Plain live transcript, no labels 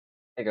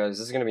Hey guys,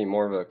 this is going to be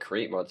more of a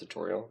create mod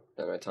tutorial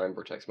than a time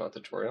vortex mod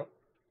tutorial.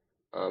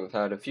 I've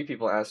had a few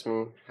people ask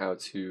me how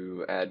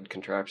to add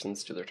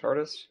contraptions to their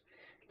TARDIS,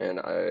 and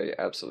I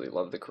absolutely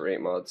love the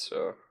create mod,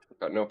 so I've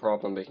got no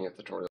problem making a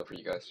tutorial for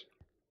you guys.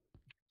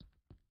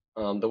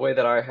 The way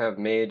that I have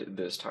made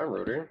this time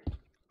rotor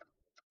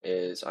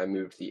is I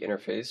moved the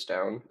interface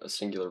down a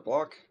singular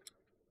block,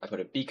 I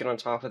put a beacon on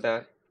top of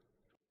that,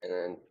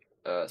 and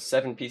then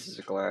 7 pieces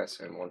of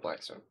glass and 1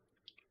 blackstone.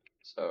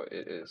 So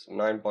it is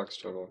 9 blocks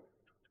total.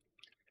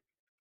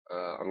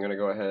 I'm going to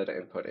go ahead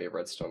and put a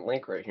redstone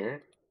link right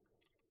here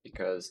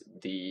because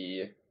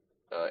the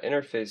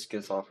interface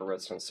gives off a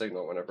redstone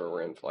signal whenever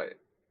we're in flight.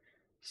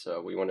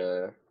 So we want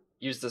to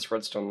use this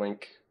redstone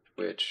link,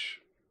 which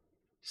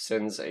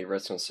sends a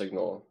redstone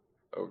signal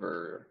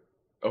over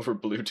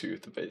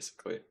Bluetooth,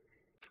 basically.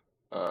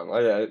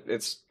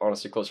 It's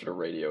honestly closer to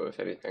radio, if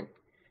anything.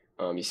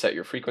 You set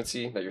your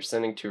frequency that you're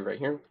sending to right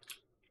here,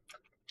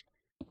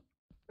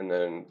 and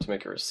then to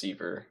make a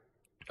receiver,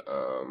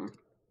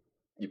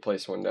 you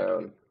place one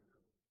down,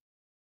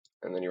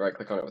 and then you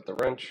right-click on it with the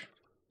wrench,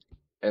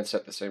 and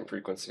set the same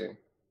frequency.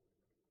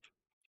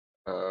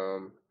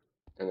 And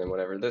then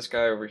whenever this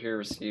guy over here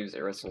receives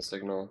a redstone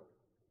signal,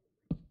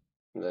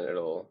 then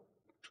it'll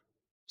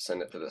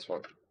send it to this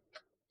one.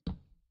 So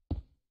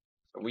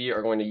we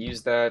are going to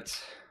use that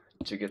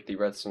to get the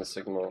redstone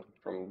signal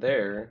from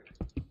there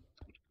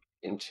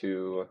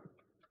into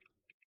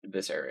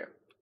this area.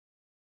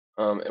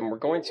 And we're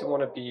going to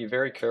want to be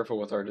very careful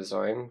with our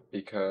design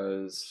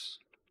because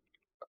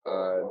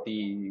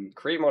the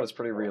create mod is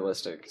pretty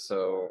realistic,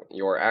 so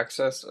your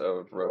axis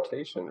of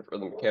rotation for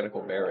the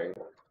mechanical bearing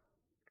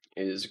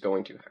is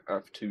going to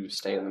have to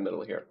stay in the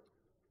middle here.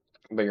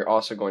 But you're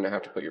also going to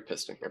have to put your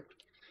piston here.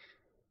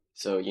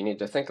 So you need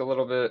to think a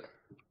little bit.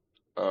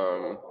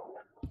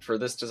 For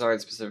this design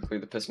specifically,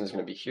 the piston is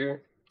going to be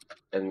here,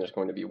 and there's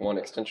going to be one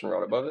extension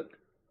rod above it,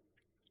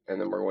 and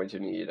then we're going to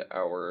need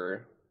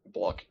our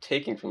block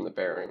taking from the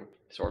bearing.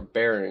 So our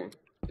bearing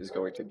is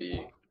going to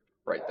be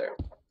right there.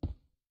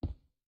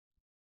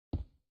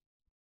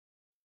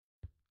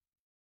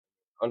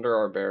 Under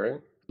our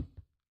bearing,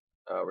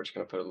 we're just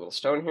going to put a little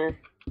stone here,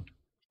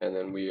 and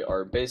then we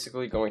are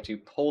basically going to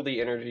pull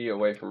the energy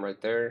away from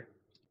right there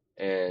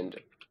and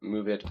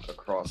move it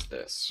across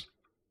this.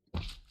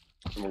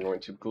 And we're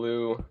going to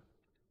glue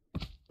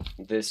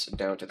this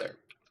down to there.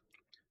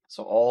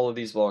 So all of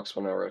these blocks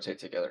will now rotate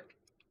together.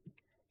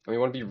 And we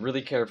want to be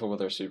really careful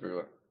with our super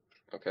glue,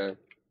 okay?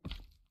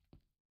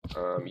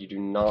 You do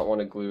not want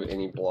to glue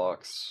any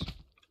blocks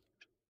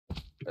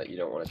that you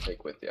don't want to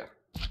take with you.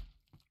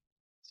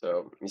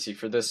 So you see,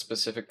 for this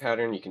specific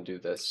pattern, you can do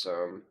this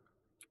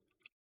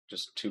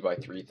just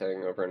 2x3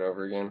 thing over and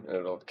over again, and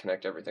it'll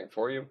connect everything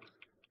for you.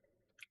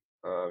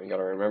 You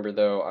gotta remember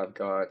though, I've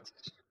got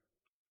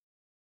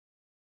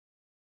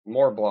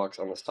more blocks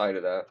on the side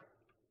of that,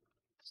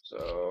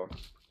 so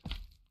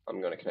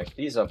I'm going to connect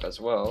these up as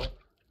well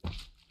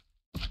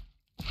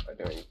by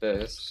doing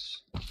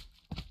this.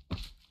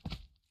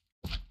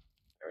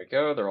 There we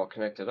go, they're all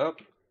connected up.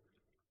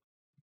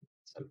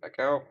 Set it back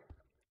out.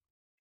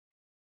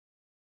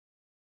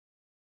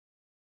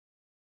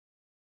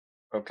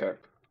 Okay.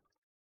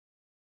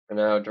 And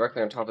now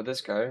directly on top of this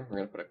guy, we're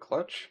going to put a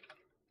clutch,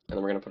 and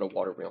then we're going to put a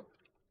water wheel.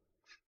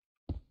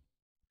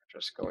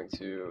 Just going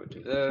to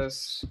do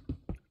this.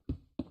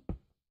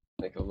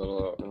 Make a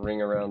little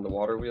ring around the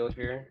water wheel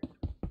here.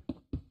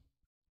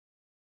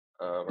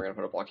 We're going to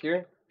put a block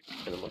here,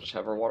 and then we'll just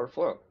have our water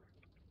flow.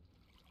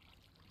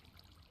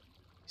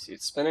 See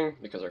it's spinning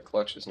because our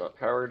clutch is not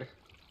powered.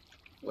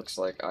 Looks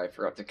like I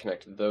forgot to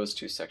connect those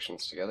two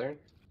sections together.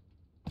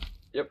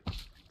 Yep,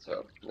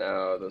 so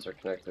now those are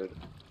connected.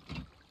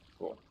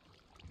 Cool.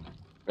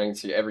 I can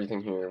see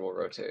everything here will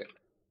rotate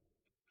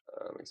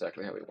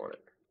exactly how we want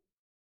it.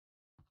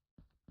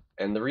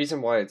 And the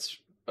reason why it's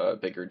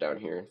bigger down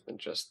here than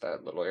just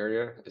that little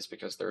area is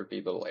because there would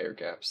be little air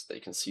gaps that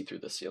you can see through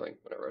the ceiling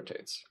when it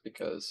rotates,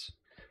 because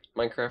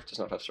Minecraft does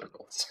not have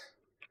circles.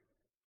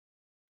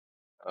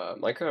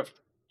 Minecraft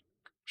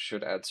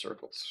should add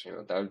circles. You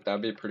know,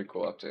 that'd be a pretty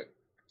cool update.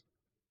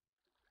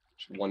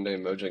 One day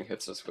Mojang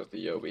hits us with the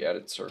yo, we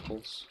added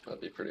circles.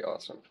 That'd be pretty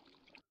awesome.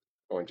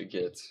 Going to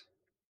get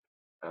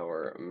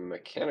our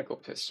mechanical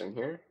piston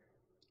here.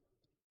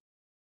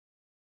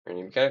 We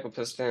need mechanical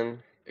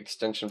piston,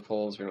 extension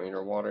poles, we don't need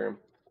our water.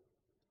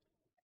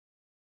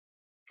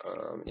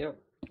 Yeah.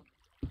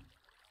 Make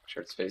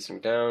sure it's facing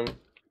down.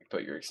 You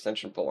put your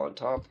extension pole on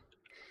top.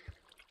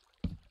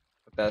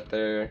 Put that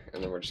there,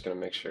 and then we're just going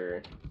to make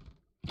sure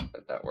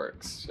that that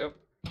works. Yep.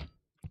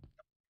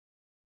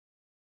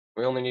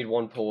 We only need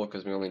one pole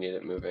because we only need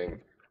it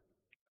moving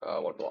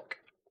one block.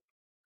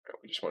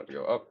 We just want it to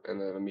go up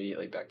and then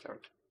immediately back down.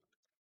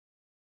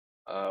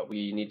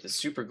 We need to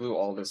super glue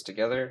all this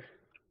together.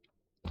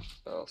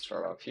 So I'll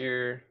start off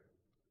here.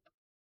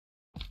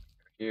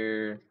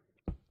 Here.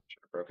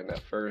 Should have broken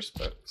that first,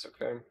 but it's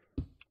okay.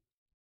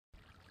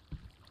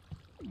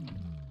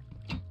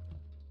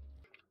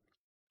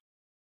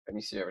 And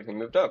you see everything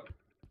moved up.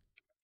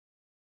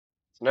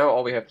 So now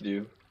all we have to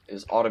do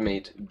is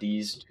automate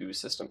these two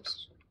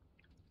systems.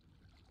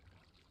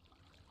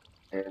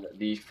 And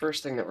the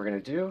first thing that we're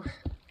going to do,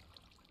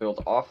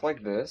 build off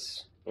like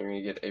this. You're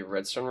going to get a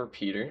redstone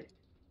repeater,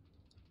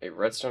 a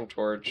redstone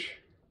torch,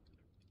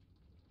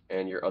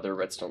 and your other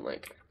redstone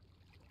link.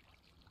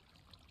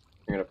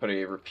 You're going to put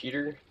a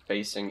repeater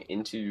facing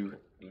into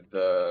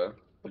the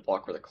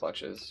block where the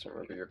clutch is.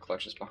 Remember, your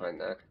clutch is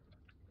behind that.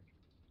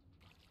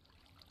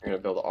 You're going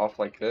to build off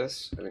like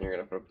this, and then you're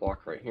going to put a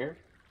block right here,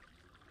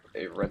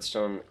 a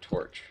redstone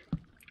torch.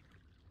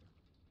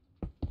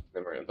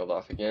 Then we're going to build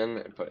off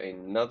again and put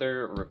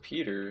another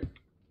repeater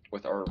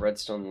with our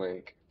redstone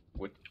link.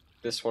 With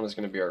this one is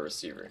going to be our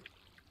receiver.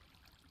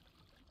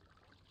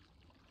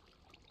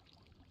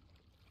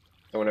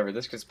 So whenever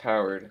this gets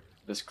powered,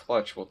 this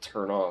clutch will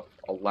turn off,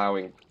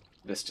 allowing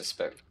this to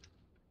spin.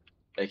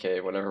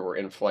 AKA, whenever we're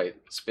in flight,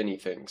 spinny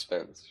thing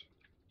spins.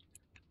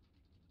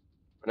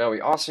 But now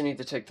we also need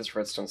to take this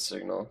redstone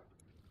signal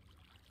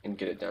and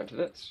get it down to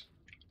this.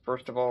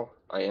 First of all,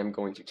 I am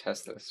going to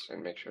test this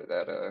and make sure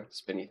that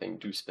spinny thing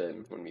do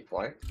spin when we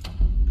fly.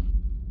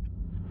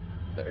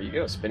 There you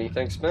go, spinny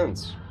thing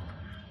spins.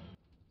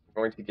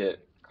 We're going to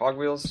get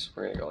cogwheels.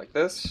 We're going to go like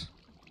this.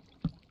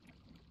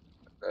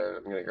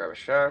 I'm going to grab a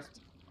shaft.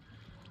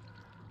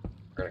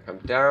 We're going to come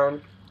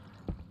down.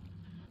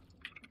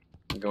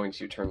 I'm going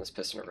to turn this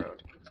piston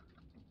around.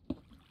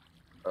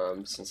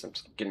 Since I'm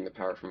getting the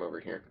power from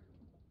over here.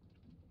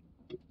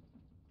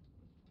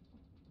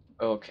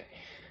 Okay.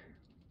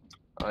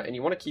 And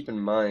you want to keep in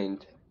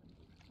mind,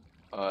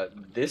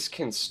 this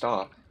can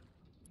stop.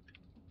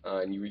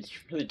 And you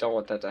really don't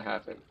want that to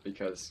happen,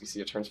 because you see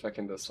it turns back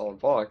into a solid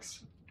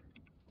box.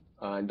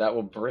 And that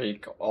will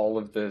break all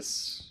of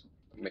this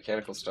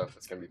mechanical stuff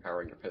that's going to be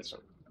powering your piston.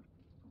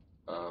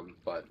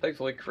 But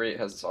thankfully, Create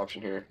has this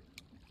option here.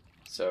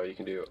 So you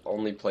can do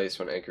only place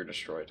when anchor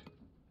destroyed.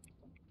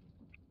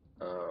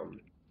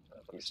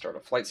 Let me start a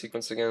flight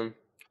sequence again.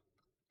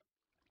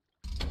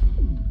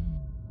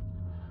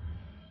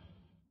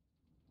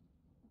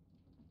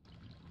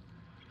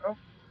 Oh,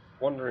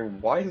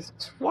 wondering why is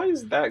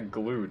that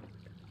glued?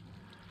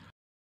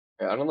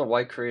 Yeah, I don't know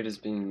why Create is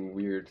being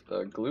weird.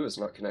 The glue is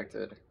not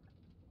connected.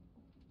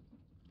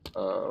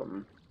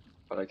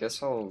 But I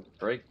guess I'll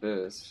break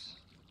this.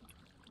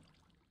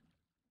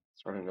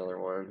 Start another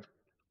one.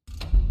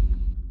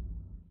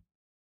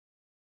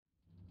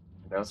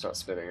 Now it's not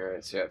spinning,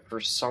 right? So yeah, for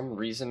some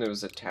reason it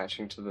was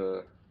attaching to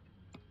the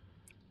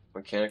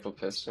mechanical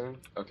piston.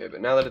 Okay,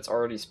 but now that it's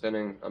already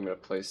spinning, I'm gonna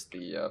place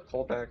the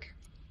pullback.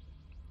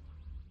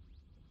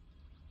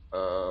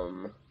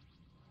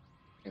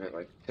 And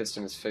like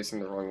piston is facing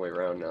the wrong way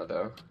around now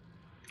though.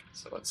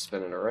 So let's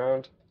spin it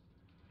around.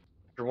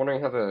 If you're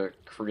wondering how the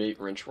Create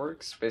wrench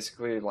works,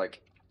 basically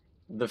like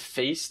the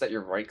face that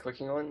you're right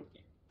clicking on,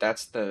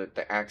 that's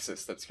the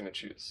axis that's gonna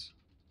choose.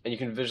 And you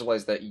can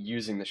visualize that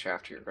using the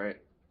shaft here, right?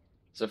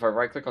 So if I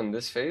right click on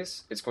this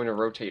face, it's going to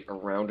rotate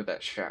around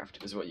that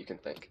shaft, is what you can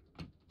think.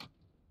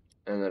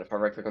 And then if I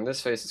right click on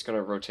this face, it's going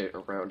to rotate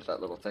around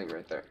that little thing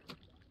right there.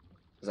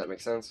 Does that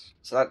make sense?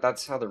 So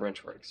that's how the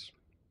wrench works.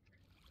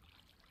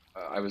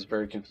 I was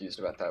very confused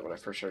about that when I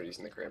first started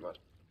using the Create mod.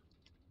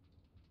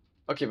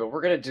 Okay, but what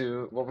we're gonna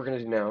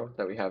do now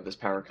that we have this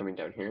power coming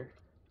down here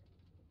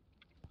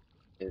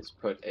is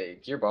put a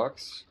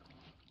gearbox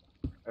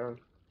down,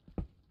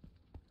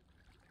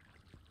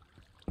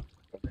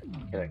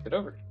 connect it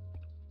over.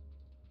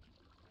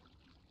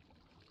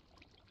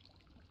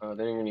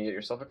 Then you're going to get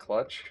yourself a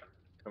clutch,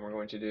 and we're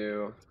going to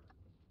do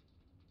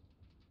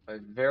a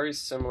very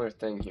similar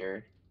thing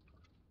here.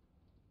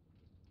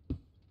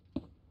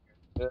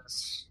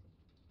 This.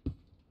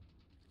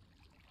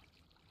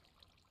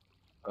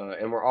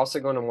 And we're also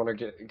going to want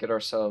to get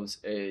ourselves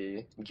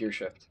a gear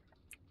shift.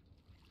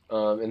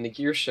 And the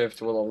gear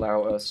shift will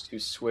allow us to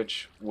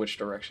switch which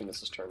direction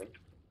this is turning.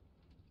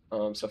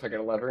 So if I get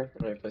a lever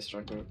and I place it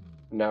on here,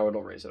 now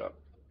it'll raise it up.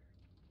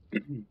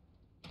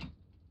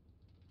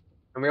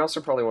 And we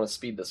also probably want to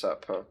speed this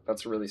up, huh?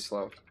 That's really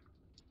slow.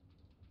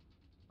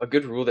 A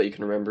good rule that you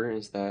can remember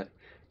is that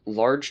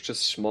large to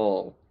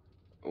small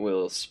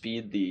will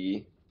speed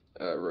the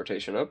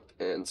rotation up,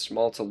 and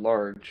small to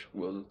large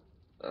will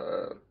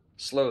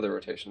slow the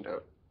rotation down.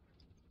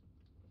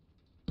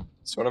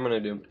 So what I'm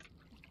going to do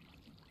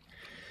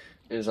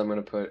is I'm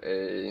going to put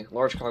a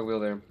large cogwheel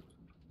there,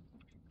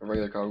 a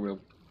regular cogwheel,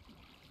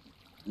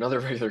 another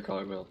regular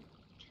cogwheel.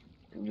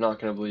 You're not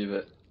going to believe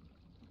it.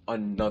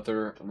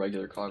 Another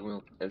regular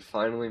cogwheel, and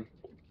finally,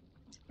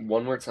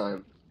 one more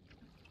time,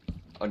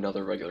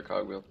 another regular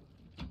cogwheel.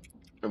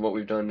 And what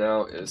we've done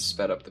now is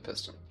sped up the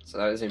piston. So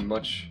that is a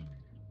much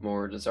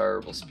more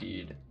desirable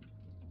speed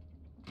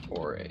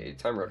for a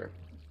time rotor.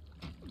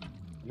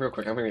 Real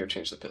quick, I'm going to go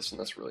change the piston.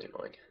 That's really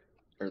annoying.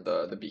 Or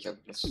the beacon.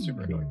 That's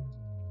super annoying.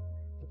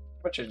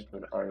 I'm going to change it to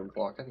an iron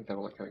block. I think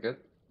that'll look kind of good.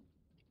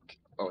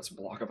 Oh, it's a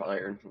block of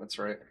iron. That's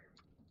right.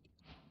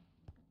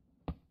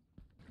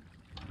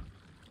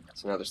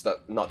 So now there's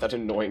not that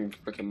annoying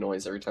freaking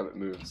noise every time it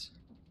moves.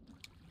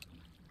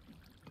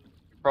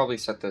 Probably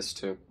set this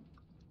to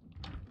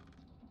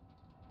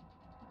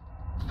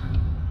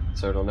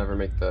so it'll never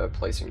make the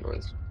placing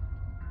noise.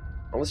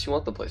 Unless you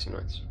want the placing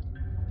noise.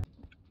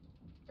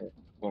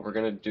 What we're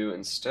going to do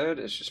instead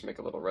is just make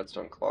a little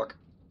redstone clock.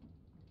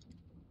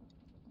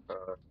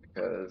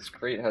 Because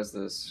Crate has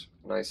this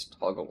nice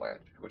toggle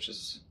latch, which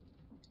is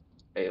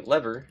a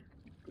lever.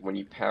 When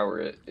you power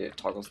it, it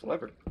toggles the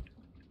lever.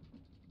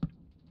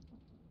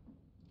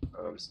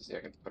 So see,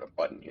 I can put a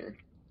button here.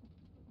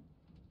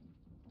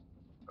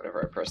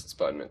 Whenever I press this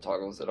button, it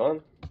toggles it on.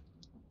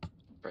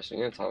 Pressing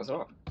it, it toggles it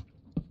off.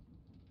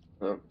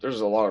 There's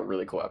a lot of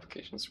really cool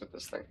applications with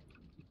this thing.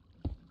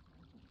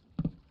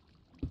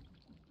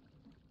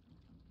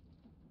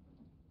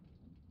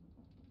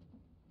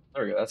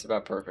 There we go, that's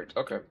about perfect.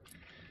 Okay.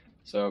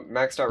 So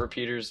maxed out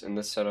repeaters in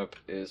this setup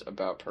is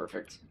about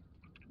perfect.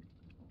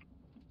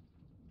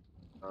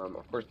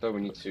 Of course, though,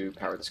 we need to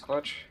power this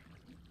clutch.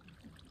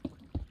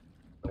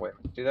 The way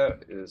to do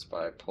that is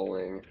by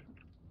pulling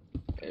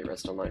a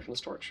redstone line from the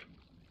storage.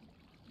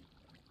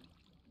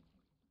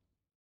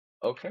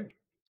 Okay.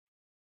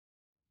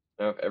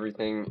 Now, if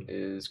everything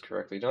is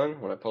correctly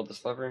done, when I pull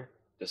this lever,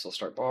 this will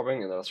start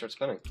bobbing and then I'll start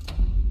spinning.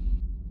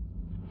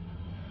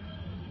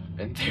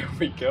 And there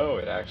we go,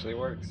 it actually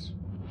works.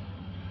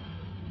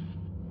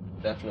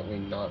 Definitely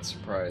not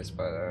surprised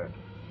by that.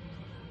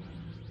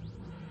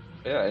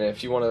 Yeah, and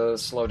if you want to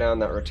slow down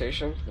that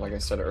rotation, like I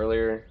said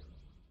earlier,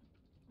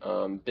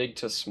 big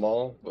to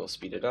small will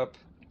speed it up,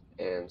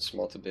 and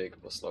small to big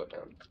will slow it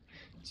down.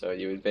 So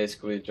you would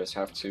basically just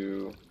have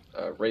to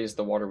raise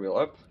the water wheel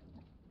up,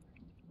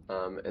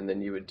 and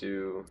then you would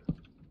do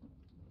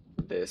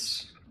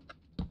this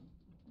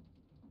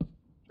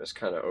just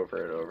kind of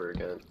over and over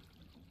again.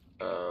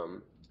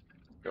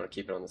 You want to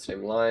keep it on the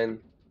same line.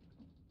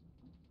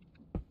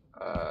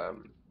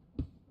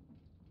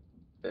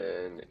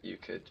 Then you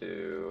could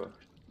do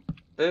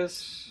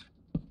this.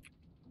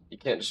 You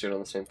can't just do it on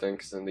the same thing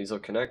because then these will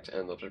connect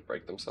and they'll just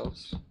break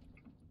themselves.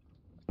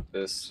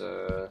 This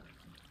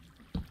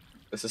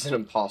is an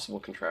impossible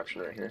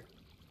contraption right here.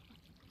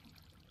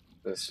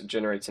 This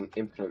generates an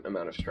infinite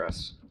amount of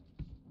stress.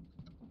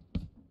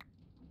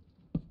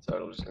 So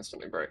it'll just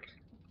instantly break.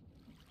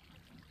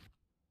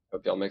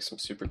 Hope y'all make some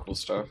super cool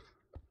stuff.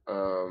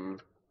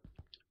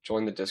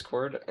 Join the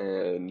Discord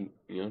and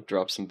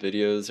drop some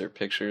videos or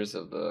pictures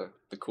of the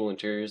cool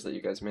interiors that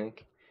you guys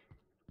make.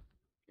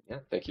 Yeah,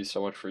 thank you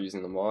so much for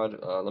using the mod.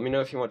 Let me know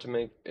if you want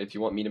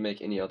me to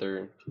make any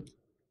other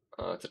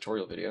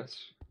tutorial videos,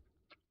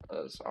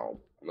 as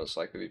I'll most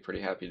likely be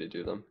pretty happy to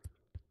do them.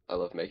 I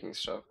love making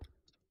stuff.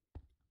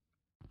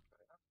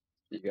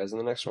 See you guys in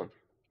the next one.